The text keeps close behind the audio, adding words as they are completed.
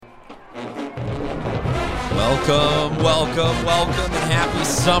Welcome, and happy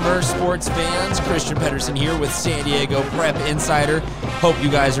summer, sports fans. Christian Pedersen here with San Diego Prep Insider. Hope you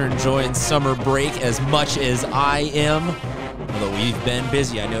guys are enjoying summer break as much as I am. Although we've been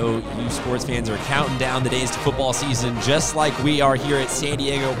busy, I know you sports fans are counting down the days to football season just like we are here at San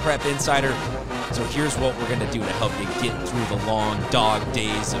Diego Prep Insider. So here's what we're going to do to help you get through the long dog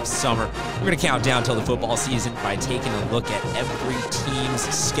days of summer. We're going to count down till the football season by taking a look at every team's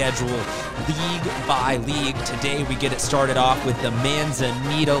schedule, league by league. Today we get it started off with the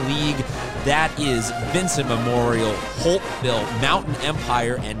Manzanita League. That is Vincent Memorial, Holtville, Mountain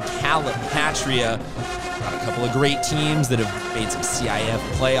Empire, and Calipatria. Got a couple of great teams that have made some CIF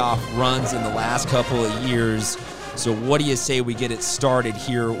playoff runs in the last couple of years. So what do you say we get it started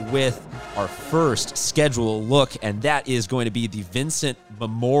here with our first schedule look, and that is going to be the Vincent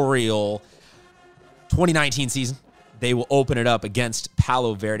Memorial 2019 season. They will open it up against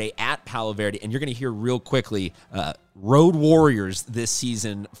Palo Verde at Palo Verde, and you're going to hear real quickly, Road Warriors this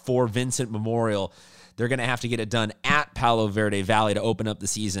season for Vincent Memorial. They're going to have to get it done at Palo Verde Valley to open up the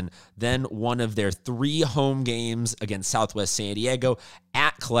season. Then one of their 3 home games against Southwest San Diego,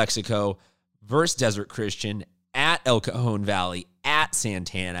 at Calexico, versus Desert Christian, at El Cajon Valley, at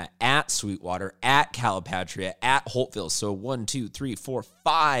Santana, at Sweetwater, at Calipatria, at Holtville. So 1, 2, 3, 4,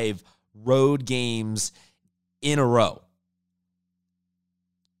 5 road games in a row.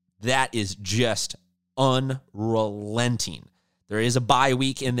 That is just unrelenting. There is a bye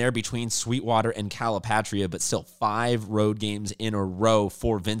week in there between Sweetwater and Calipatria, but still 5 road games in a row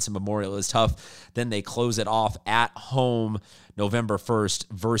for Vincent Memorial is tough. Then they close it off at home November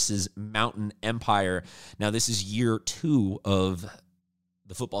 1st versus Mountain Empire. Now, this is year 2 of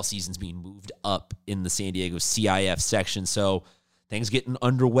the football season's being moved up in the San Diego CIF section, so things getting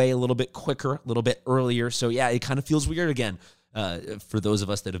underway a little bit quicker, a little bit earlier. So, yeah, it kind of feels weird again. For those of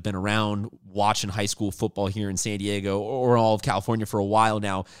us that have been around watching high school football here in San Diego or all of California for a while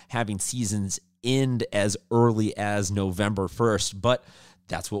now, having seasons end as early as November 1st. But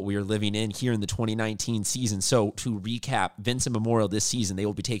that's what we are living in here in the 2019 season. So to recap, Vincent Memorial this season, they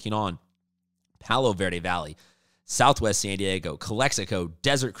will be taking on Palo Verde Valley, Southwest San Diego, Calexico,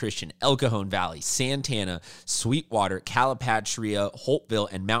 Desert Christian, El Cajon Valley, Santana, Sweetwater, Calipatria, Holtville,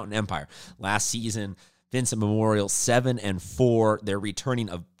 and Mountain Empire. Last season, Vincent Memorial 7-4. They're returning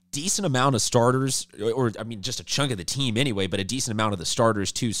a decent amount of starters, or I mean, just a chunk of the team anyway, but a decent amount of the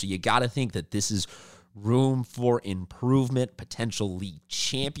starters too. So you got to think that this is room for improvement, potential league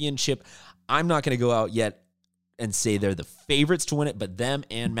championship. I'm not going to go out yet and say they're the favorites to win it, but them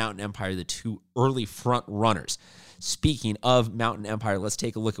and Mountain Empire are the 2 early front runners. Speaking of Mountain Empire, let's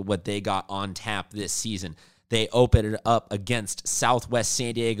take a look at what they got on tap this season. They opened it up against Southwest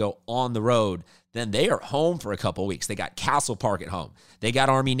San Diego on the road. Then they are home for a couple of weeks. They got Castle Park at home. They got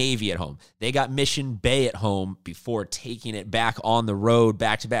Army-Navy at home. They got Mission Bay at home before taking it back on the road,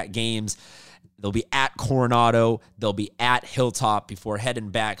 back-to-back games. They'll be at Coronado. They'll be at Hilltop before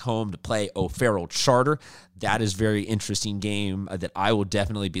heading back home to play O'Farrell Charter. That is a very interesting game that I will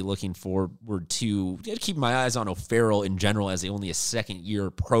definitely be looking forward to. Keep my eyes on O'Farrell in general as only a second-year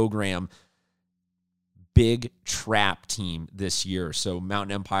program. Big trap team this year. So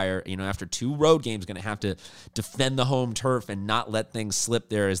Mountain Empire, after 2 road games, going to have to defend the home turf and not let things slip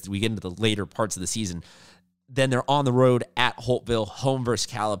there as we get into the later parts of the season. Then they're on the road at Holtville, home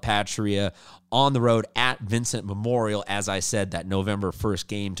versus Calipatria, on the road at Vincent Memorial, as I said, that November 1st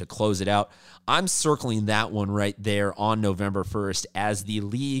game to close it out. I'm circling that one right there on November 1st as the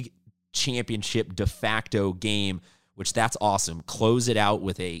league championship de facto game, which that's awesome. Close it out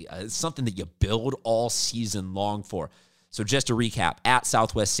with something that you build all season long for. So just to recap, at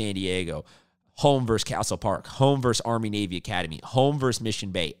Southwest San Diego, home versus Castle Park, home versus Army-Navy Academy, home versus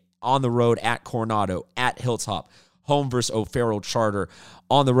Mission Bay, on the road at Coronado, at Hilltop, home versus O'Farrell Charter,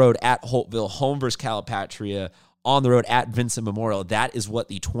 on the road at Holtville, home versus Calipatria, on the road at Vincent Memorial. That is what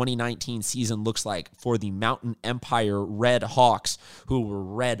the 2019 season looks like for the Mountain Empire Red Hawks, who were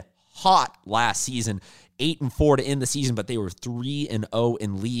red hot last season. 8-4 to end the season, but they were 3-0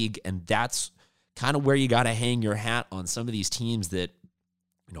 in league, and that's kind of where you got to hang your hat on some of these teams that,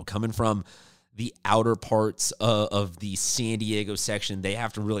 coming from the outer parts of the San Diego section, they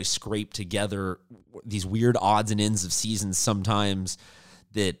have to really scrape together these weird odds and ends of seasons sometimes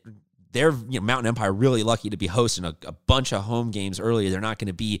that they're, Mountain Empire really lucky to be hosting a bunch of home games earlier. They're not going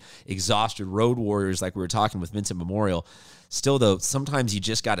to be exhausted road warriors like we were talking with Vincent Memorial. Still, though, sometimes you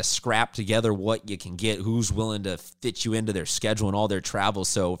just got to scrap together what you can get, who's willing to fit you into their schedule and all their travel.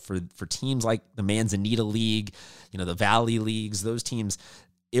 So for teams like the Manzanita League, the Valley Leagues, those teams,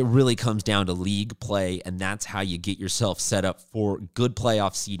 it really comes down to league play, and that's how you get yourself set up for good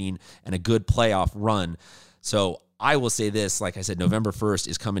playoff seeding and a good playoff run. So I will say this, like I said, November 1st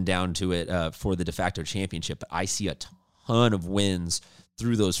is coming down to it for the de facto championship, but I see a ton of wins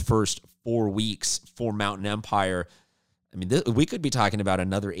through those first 4 weeks for Mountain Empire. I mean, we could be talking about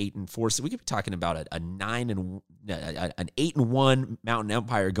another 8-4. So we could be talking about an 8-1 Mountain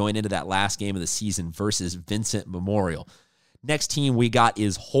Empire going into that last game of the season versus Vincent Memorial. Next team we got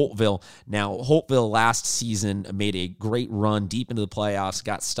is Holtville. Now, Holtville last season made a great run deep into the playoffs,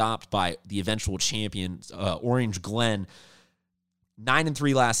 got stopped by the eventual champion, Orange Glen.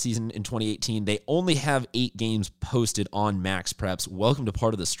 9-3 last season in 2018. They only have 8 games posted on Max Preps. Welcome to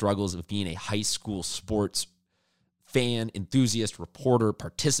part of the struggles of being a high school sports fan, enthusiast, reporter,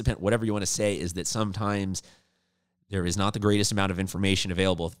 participant, whatever you want to say, is that sometimes there is not the greatest amount of information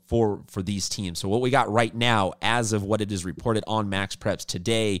available for these teams. So what we got right now, as of what it is reported on Max Preps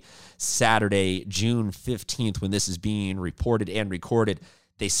today, Saturday, June 15th, when this is being reported and recorded,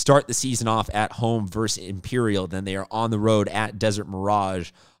 they start the season off at home versus Imperial. Then they are on the road at Desert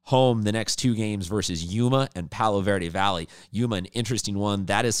Mirage. Home the next 2 games versus Yuma and Palo Verde Valley. Yuma, an interesting one.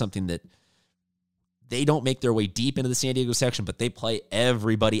 That is something that they don't make their way deep into the San Diego section, but they play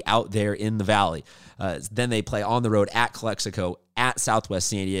everybody out there in the valley. Then they play on the road at Calexico, at Southwest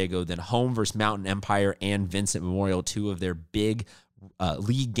San Diego, then home versus Mountain Empire and Vincent Memorial, 2 of their big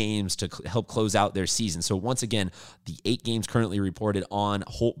league games to help close out their season. So once again, the 8 games currently reported on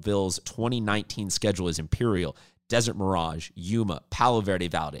Holtville's 2019 schedule is Imperial, Desert Mirage, Yuma, Palo Verde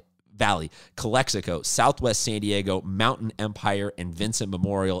Valley, Calexico, Southwest San Diego, Mountain Empire, and Vincent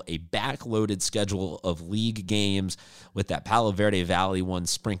Memorial, a backloaded schedule of league games with that Palo Verde Valley one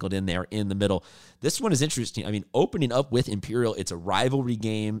sprinkled in there in the middle. This one is interesting. I mean, opening up with Imperial, it's a rivalry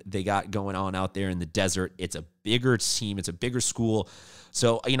game they got going on out there in the desert. It's a bigger team. It's a bigger school.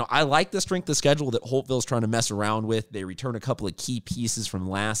 So, I like the strength of schedule that Holtville's trying to mess around with. They return a couple of key pieces from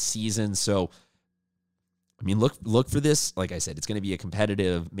last season. So, I mean, look for this. Like I said, it's going to be a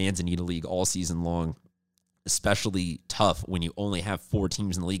competitive Manzanita League all season long, especially tough when you only have 4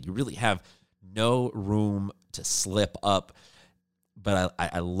 teams in the league. You really have no room to slip up. But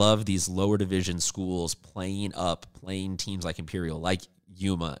I love these lower division schools playing teams like Imperial, like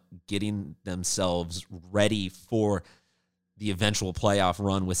Yuma, getting themselves ready for the eventual playoff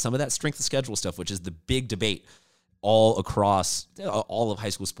run with some of that strength of schedule stuff, which is the big debate all across all of high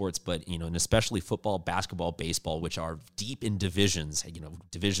school sports, but, and especially football, basketball, baseball, which are deep in divisions,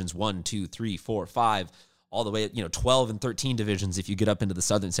 divisions 1, 2, 3, 4, 5, all the way, 12 and 13 divisions if you get up into the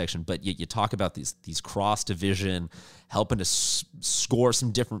southern section. But you talk about these cross division, helping to score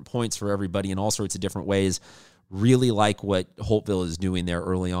some different points for everybody in all sorts of different ways. Really like what Holtville is doing there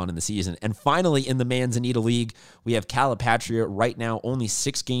early on in the season. And finally, in the Manzanita League, we have Calipatria. Right now, only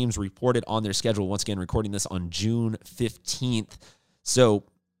 6 games reported on their schedule. Once again, recording this on June 15th. So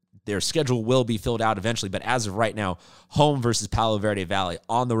their schedule will be filled out eventually. But as of right now, home versus Palo Verde Valley,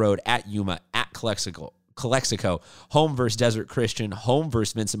 on the road at Yuma, at Calexico, home versus Desert Christian, home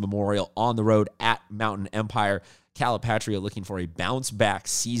versus Vincent Memorial, on the road at Mountain Empire. Calipatria looking for a bounce-back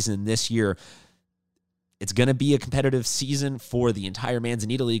season this year. It's going to be a competitive season for the entire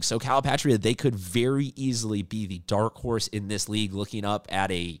Manzanita League. So Calipatria, they could very easily be the dark horse in this league, looking up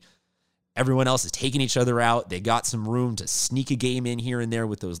at everyone else is taking each other out. They got some room to sneak a game in here and there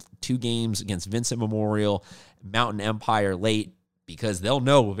with those 2 games against Vincent Memorial, Mountain Empire late, because they'll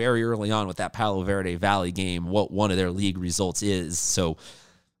know very early on with that Palo Verde Valley game what one of their league results is. So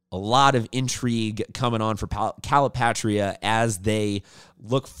a lot of intrigue coming on for Calipatria as they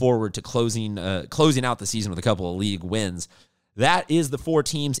look forward to closing out the season with a couple of league wins. That is the 4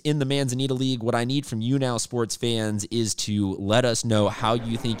 teams in the Manzanita League. What I need from you now, sports fans, is to let us know how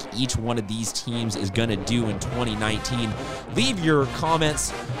you think each one of these teams is going to do in 2019. Leave your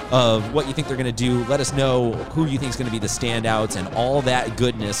comments of what you think they're going to do. Let us know who you think is going to be the standouts and all that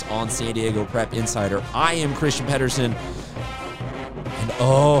goodness on San Diego Prep Insider. I am Christian Pedersen. And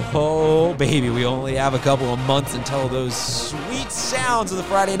oh, baby, we only have a couple of months until those sweet sounds of the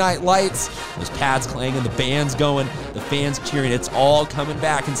Friday Night Lights, those pads clanging, the band's going, the fans cheering. It's all coming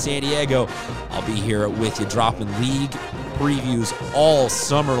back in San Diego. I'll be here with you, dropping league previews all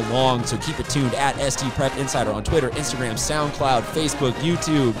summer long. So keep it tuned at ST Prep Insider on Twitter, Instagram, SoundCloud, Facebook,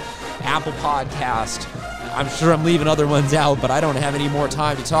 YouTube, Apple Podcast. I'm sure I'm leaving other ones out, but I don't have any more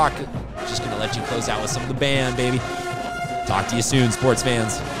time to talk. Just going to let you close out with some of the band, baby. Talk to you soon, sports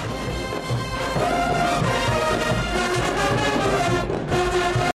fans.